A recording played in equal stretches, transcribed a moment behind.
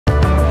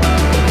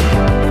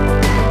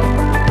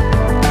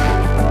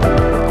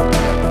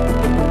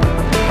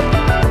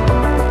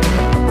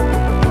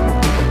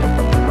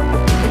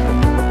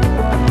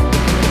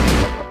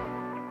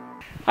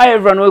Hi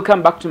everyone,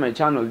 welcome back to my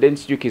channel.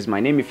 Sheikh is my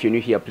name. If you're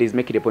new here, please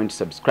make it a point to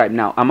subscribe.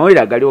 Now,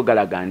 amawira galiwo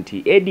galaga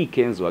nti Eddy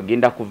Kenzo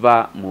agenda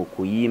kuva mu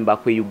kuyimba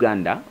kwe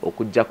Uganda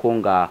okujjako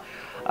nga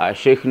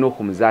Sheikh no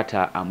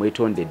Muzaata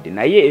amwetondedde.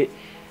 Naye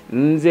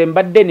nze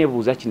mbadde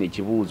nebuuza kino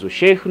ekibuuzo.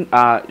 Sheikh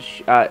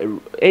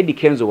Eddy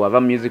Kenzo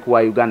wava music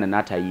wa Uganda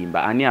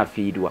n'atayimba ani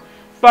afiirwa?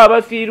 Fa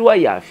abafiirwa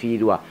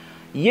yafiirwa.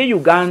 Ye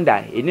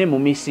Uganda ene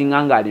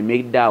mumisinga nga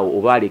alemeddawo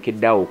oba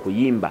alekeddawo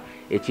okuyimba.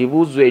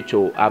 Ekibuuzo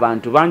ekyo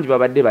abantu bangi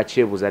babadde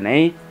bakyebuuza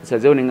naye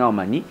nsazeewo ne nga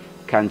omanyi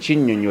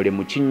kankinnyonnyole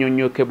mu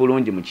kinnyonnyoke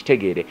bulungi mu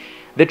kitegeere.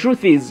 The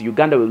truth is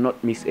Uganda will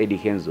not miss Eddy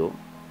Kenzo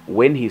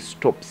when he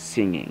stops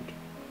singing.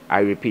 I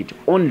repeat,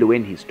 only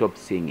when he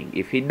stops singing.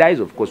 If he dies,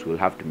 of course, we'll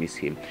have to miss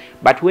him.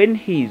 But when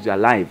he is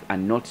alive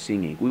and not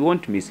singing, we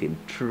won't miss him.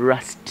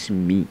 Trust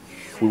me,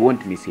 we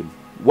won't miss him.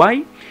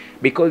 Why?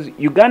 Because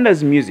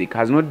Uganda's music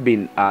has not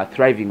been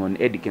thriving on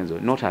Eddy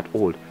Kenzo. Not at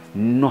all.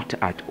 Not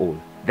at all.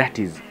 That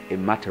is a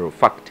matter of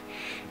fact.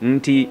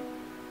 Nti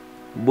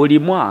buli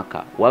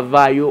mwaka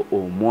wavaayo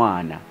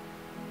omwana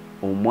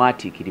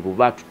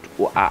omwatikirivu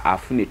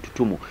afune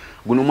tutumu.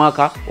 Guno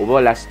mwaka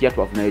oba last year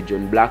twafunayo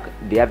John Black,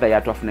 the other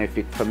year twafunayo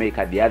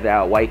Fameka, the other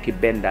year Waiki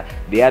Benda,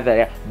 the other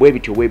year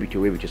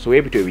bwebityo. So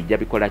bwebityo bijja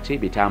bikola ki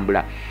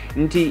bitambula.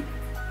 Nti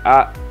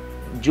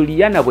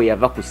Juliana bwe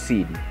yava ku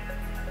scene,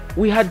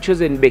 we had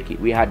chosen Becky,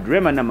 we had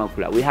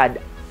Remanamakula, we had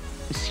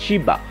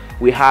Shiba,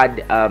 we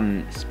had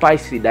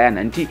Spicy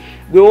Diana. Nti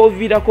gwe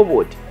ovirako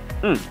boti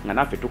nga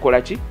naffe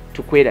tukola ki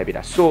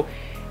tukwerabira. So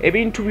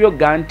ebintu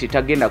byoga nti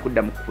tagenda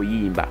kudda mu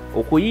kuyimba.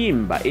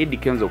 Okuyimba Eddy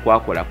Kenzo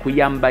kwakola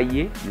kuyamba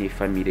ye ne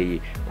famire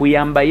ye,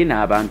 kuyamba ye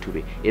n'abantu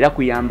be, era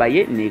kuyamba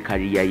ye ne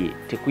kariya ye,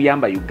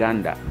 tekuyamba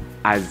Uganda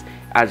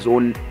as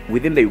on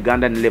within the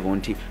Ugandan level.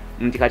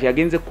 Nti kati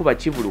agenze kuba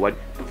kivulu.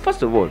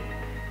 First of all,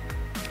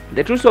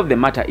 the truth of the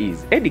matter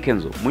is Eddy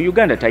Kenzo mu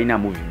Uganda talina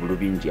movie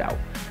bulubingi awo.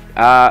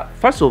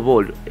 First of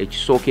all,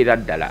 ekisookera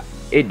ddala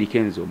Eddy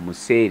Kenzo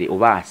museere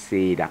oba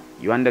aseera,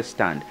 you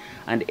understand?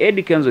 And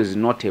Eddy Kenzo is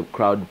not a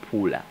crowd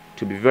puller.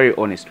 To be very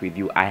honest with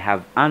you, I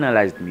have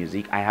analyzed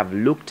music, I have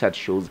looked at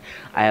shows,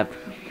 I have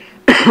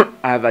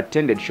I have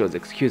attended shows,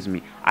 excuse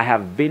me. I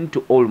have been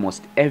to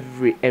almost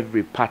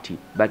every party,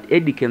 but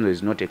Eddy Kenzo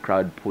is not a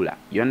crowd puller.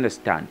 You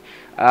understand?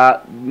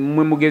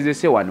 Mwe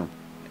mugezese wano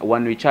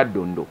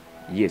Chadondo.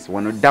 Yes,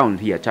 wano down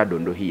here,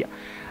 Chadondo here.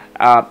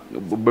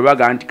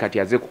 Bwebaga anti kati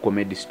aze ku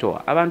comedy store,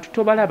 abantu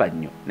tobalaba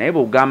nnyo naye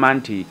bw'ogamba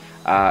nti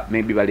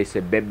maybe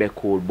balese Bebe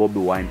Cool, Bobby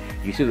Wine,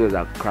 you see those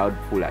are crowd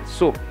pullers.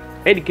 So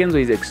Eddy Kenzo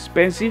is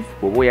expensive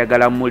bw'oba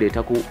oyagala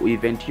muleeta ku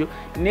event yo,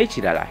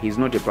 n'ekirala he's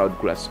not a crowd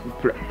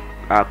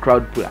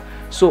puller.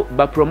 So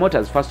but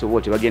promoters first of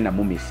all tebagenda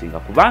mumisinga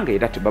kubanga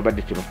era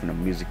tebabadde tebafuna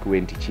music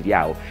we nti kiri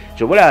awo.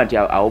 Kyobola nti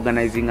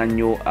organizing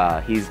nnyo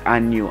his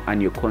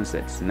annual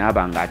concerts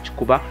n'abanga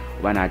akikuba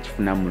oba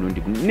n'akifuna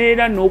mulundi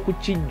neera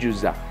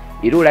n'okukijjuza.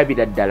 Era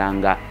olabira ddala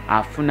nga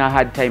afuna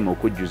hard time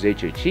okujjuza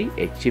ekyo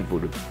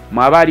ekivulu.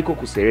 Mwabaliko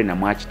ku Serena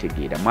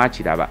mwakitegeera,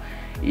 mwakiraba.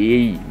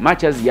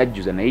 Matches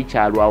yajjuza naye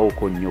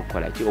kyalwawoko nnyo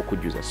okukola ki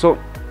okujjuza. So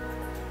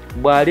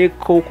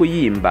bw'aleka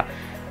okuyimba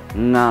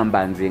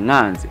ngamba nze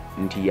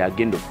nti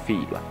yagenda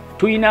okufiirwa.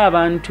 Tulina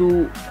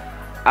abantu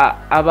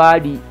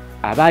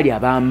abaali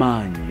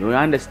ab'amaanyi, you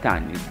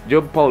understand?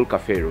 Job Paul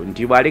Kafero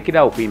nti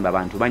bw'alekera okuyimba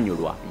abantu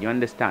banyolwa, you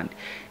understand?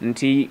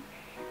 Nti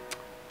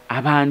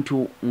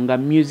abantu nga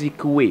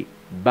music we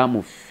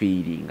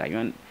bamufiiringa.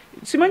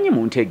 Simanyi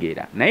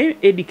muntegeera naye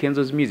Eddy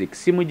Kenzo's music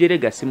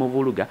simujerega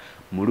simuvuluga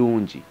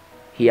mulungi.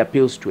 He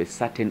appeals to a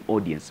certain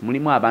audience.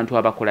 Mulimu abantu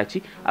abakola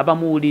ki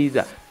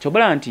abamuwuliriza.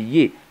 Kyobola nti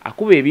ye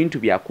akuba ebintu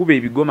byakuba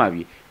ebigoma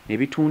bye ne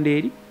bitunda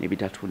eri ne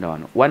bitatunda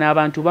wano. Wana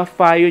abantu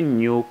bafaayo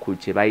nnyo ku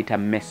kye bayita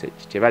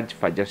message, kye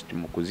bagifa just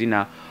mu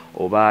kuzina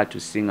oba to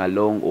sing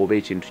along oba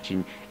ekintu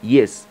kinyi.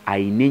 Yes,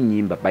 ayina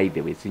ennyimba by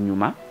the way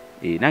zinyuma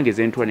nange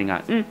zentwani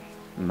nga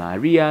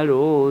Maria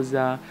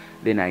Rosa,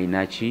 then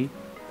ayina ki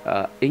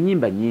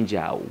ennyimba nnyingi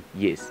awo.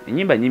 Yes,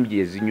 ennyimba nnyingi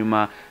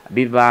ezinyuma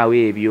bivaawo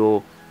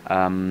ebyo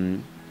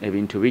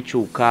ebintu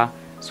bikyuka.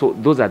 So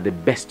those are the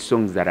best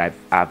songs that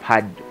I've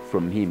heard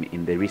from him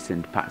in the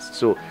recent past.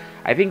 So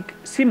I think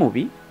si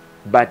movie,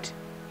 but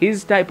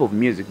his type of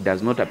music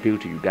does not appeal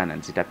to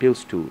Ugandans. It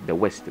appeals to the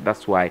West.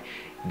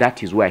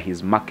 That is where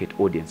his market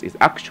audience is.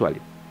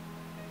 Actually,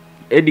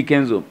 Eddy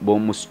Kenzo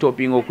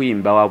bw'omustopping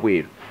okuyimba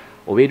wabweru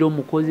obeera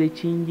omukoze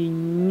kingi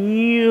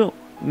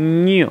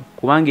nnyo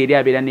kubanga eri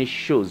abeera ne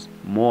shows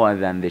more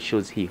than the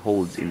shows he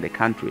holds in the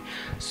country.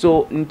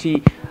 So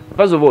nti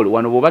first of all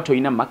wano bw'oba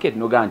toyina market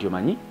nogaa nti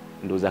omanyi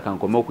ndowooza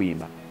kankome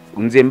okuyimba.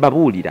 Nze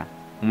mbabuulira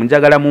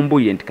munjagala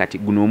mumbuulire nti kati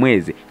guno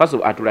omwezi first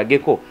of all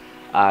atulageko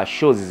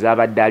shows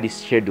zabadde ali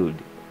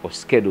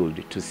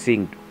scheduled to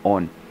sing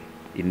on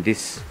in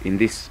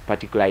this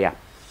particular year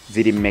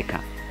ziri mmeka.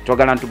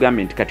 Twagala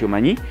ntugambe nti kati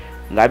omanyi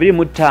nga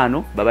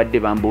 25 babadde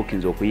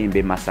bambukinze okuyimba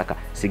e Masaka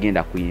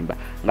sigenda kuyimba,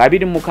 nga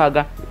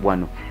 26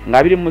 wano,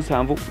 nga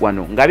 27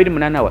 wano, nga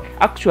 28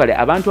 actually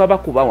abantu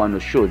abakuba wano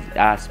shows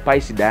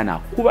Spicy Diana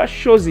kuba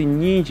shows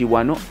nyingi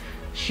wano,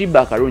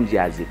 Shiba Karungi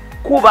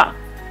kuba,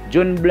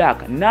 John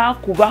Black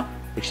nakuba,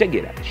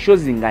 okitegera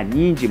shows nga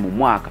nyingi mu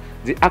mwaka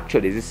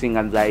actually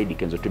zisinga za Eddy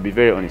Kenzo, to be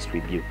very honest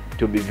with you,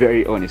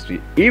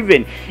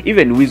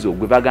 even Wizo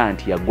gwe baga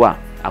nti yagwa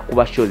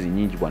akuba shows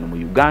nyingi wano mu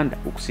Uganda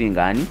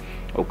okusinga ani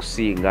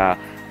okusinga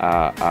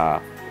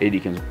Eddy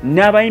Kenzo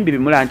n'abayimbi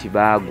bimula nti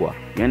bagwa,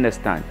 you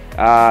understand.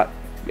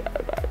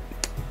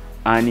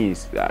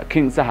 Anis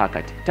King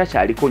Sahakati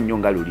tachaliko nnyo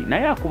nga luli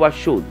naye akuba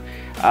shows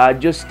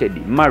just Eddy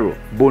Maro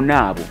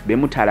bonabo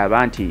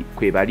bemutalaba nti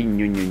kwe bali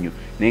nnyo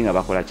naye nga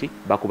bakola ki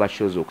bakuba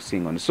shows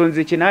okusinga. So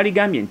nze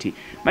kinaligambye nti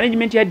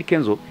management ya Eddy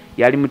Kenzo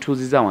yali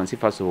mutuziza wansi.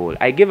 First of all,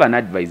 I gave an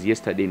advice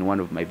yesterday in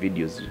one of my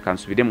videos,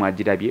 kansubire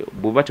mwagirabye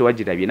buba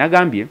tewagirabye,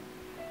 nagambye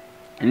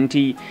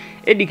nti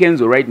Eddy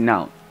Kenzo right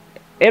now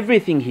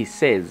everything he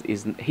says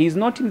is he's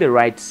not in the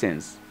right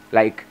sense,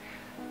 like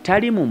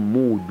tali mu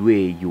mood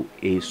eyo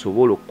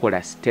esobola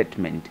okukola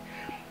statement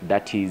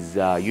that is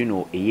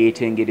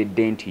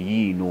eyetengeredde nti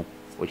yiino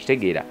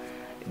okitegeera.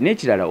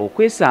 N'ekirala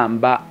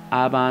okwesamba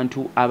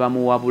abantu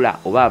abamuwabula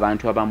oba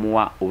abantu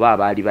abamuwa oba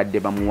abaali badde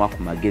bamuwa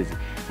ku magezi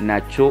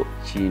nakyo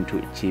kintu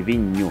kibi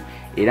nnyo,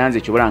 era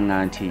nze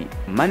kyobolanga nti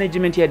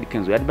management ya Eddy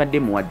Kenzo yadibadde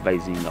mu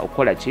advising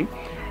okukola ki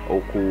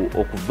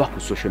okuva ku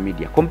social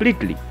media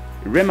completely.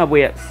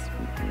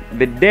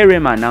 The day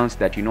Rema announced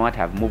that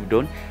I've moved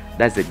on,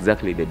 that's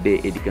exactly the day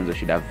Eddy Kenzo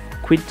should have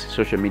quit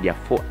social media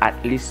for at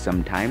least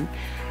some time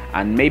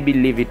and maybe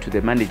leave it to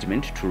the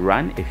management to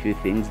run a few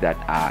things that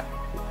are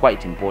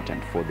quite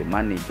important for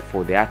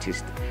the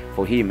artist,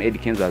 for him Eddy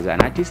Kenzo as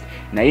an artist.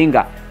 Naye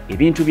nga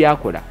ebintu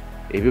byakola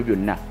ebyo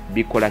byonna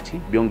bikola ki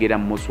byongera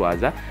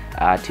muswaza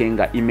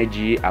atenga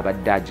image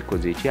abadde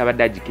agikoze ki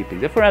abadde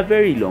agikeeping for a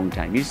very long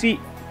time. You see,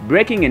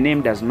 breaking a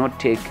name does not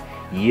take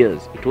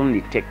years, it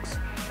only takes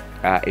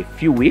a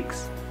few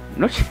weeks,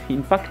 not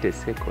in fact a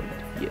second.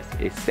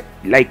 Yes,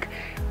 like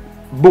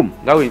boom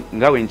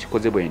ngawe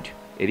nchikoze bwentyo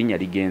erinya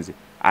ligenze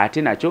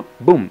ate nacho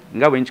boom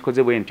ngawe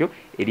nchikoze bwentyo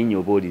erinya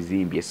oboli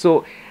zimbye.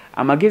 So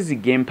amagezi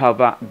gempa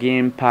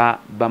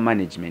ba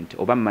management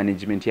oba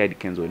management ya Eddy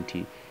Kenzo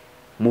nti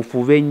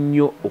mufuve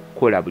nnyo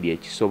okukola buli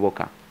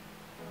ekisoboka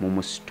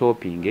mu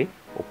stopping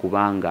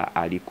okubanga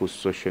ali ku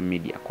social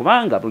media,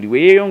 kubanga buli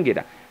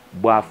weyeyongera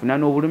bwafuna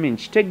n'obulumi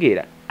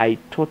nkitegeera. I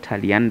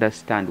totally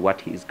understand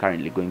what he is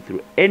currently going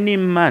through. Any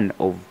man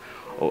of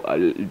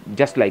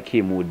just like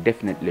him would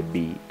definitely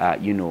be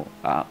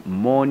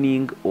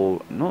mourning,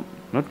 or not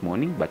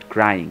mourning but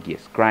crying.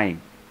 Yes, crying.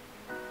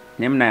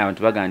 Nemna ya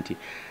abantu baga nti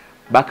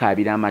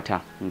bakabira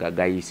amata nga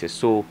gayise,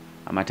 so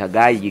amata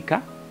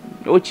gayika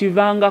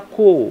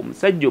okivangako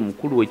musajja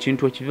omukulu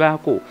ekintu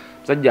okivaako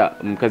musajja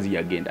mukazi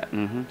yagenda.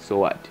 So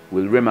what,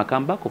 will Rema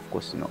come back? Of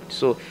course not.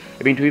 So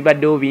ebintu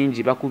bibaddewo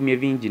bingi bakumye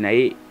bingi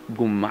naye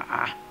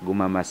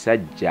guma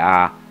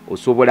masajja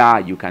osobola,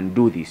 you can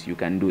do this.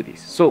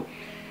 So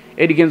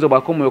Eddy Kenzo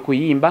bwakomoye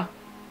okuyimba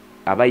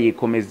aba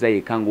yekomeza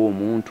yekanga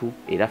omuntu,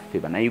 era ffe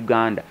bana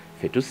Uganda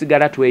ffe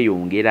tusigala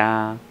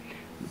tweyongera.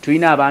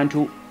 Tulina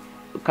abantu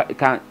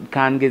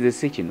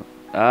kangezese kino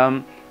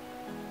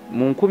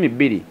mu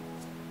 2018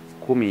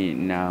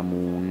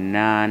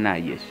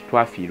 yes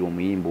twafiira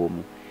omuyimba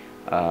omu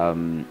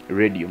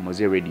Radio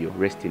Moze Radio,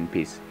 rest in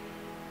peace.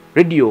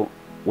 Radio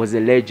was a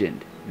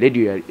legend.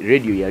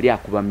 Radio yali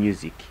akuba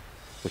music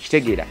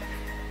okitegeera.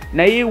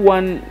 Naye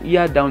 1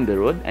 year down the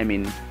road, I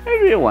mean,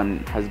 everyone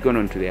has gone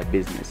on to their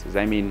businesses.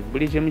 I mean,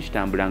 buli kimu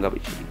kitambulanga bwe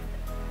kiri.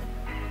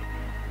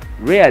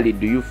 Rarely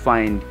do you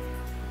find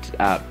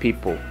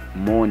people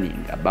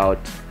mourning about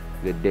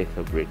the death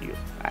of radio.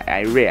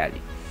 I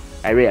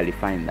rarely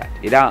find that.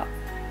 Era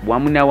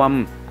wamu na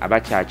wamu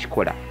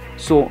abakyakikola.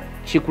 So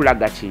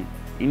kikulaga ki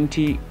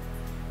nti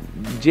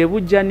gye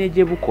bujja ne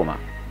gye bukoma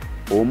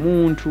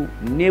omuntu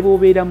ne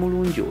bwobeera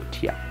mulungi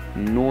otya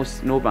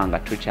n'obanga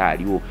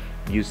tokyaliwo,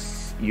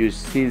 you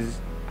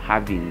cease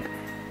having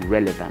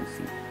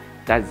relevancy.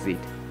 That's it.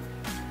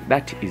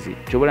 That is it.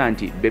 Chobola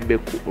nti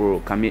Bebeku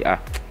or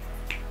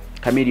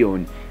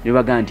Chameleon ne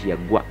baga nti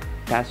yagwa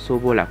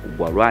tasobola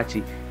kugwa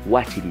lwaki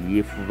watiri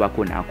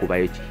yefuvako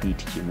nakubayo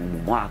hit kimu mu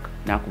mwaka,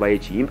 nakubayo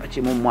kiyimba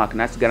kimu mu mwaka,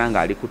 nasigala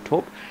nga ali ku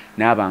top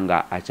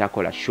n'abanga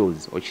akyakola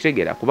shows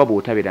okitegeera, kuba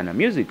bw'otabera na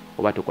music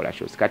oba tokola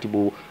shows. Kati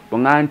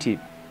bonga nti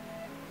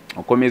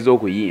okomeza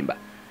okuyimba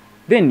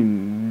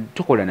then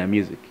tokola na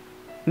music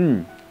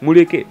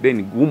muleke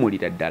then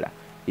gumulira ddala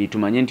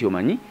tumanye nti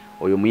omanyi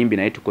oyo muyimbi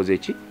naye tukoze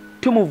ki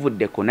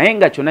tumuvuddeko, naye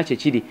nga kyonna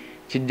kye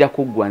kijja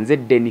kuggwa. Nze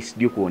Dennis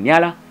Duke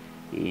Onyala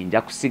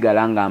nja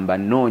kusigala nga mba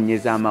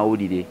noonyeza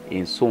amawulire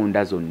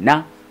ensonda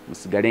zonna,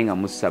 musigale nga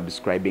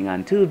musubscribing.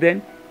 Until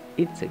then,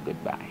 it's a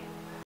goodbye.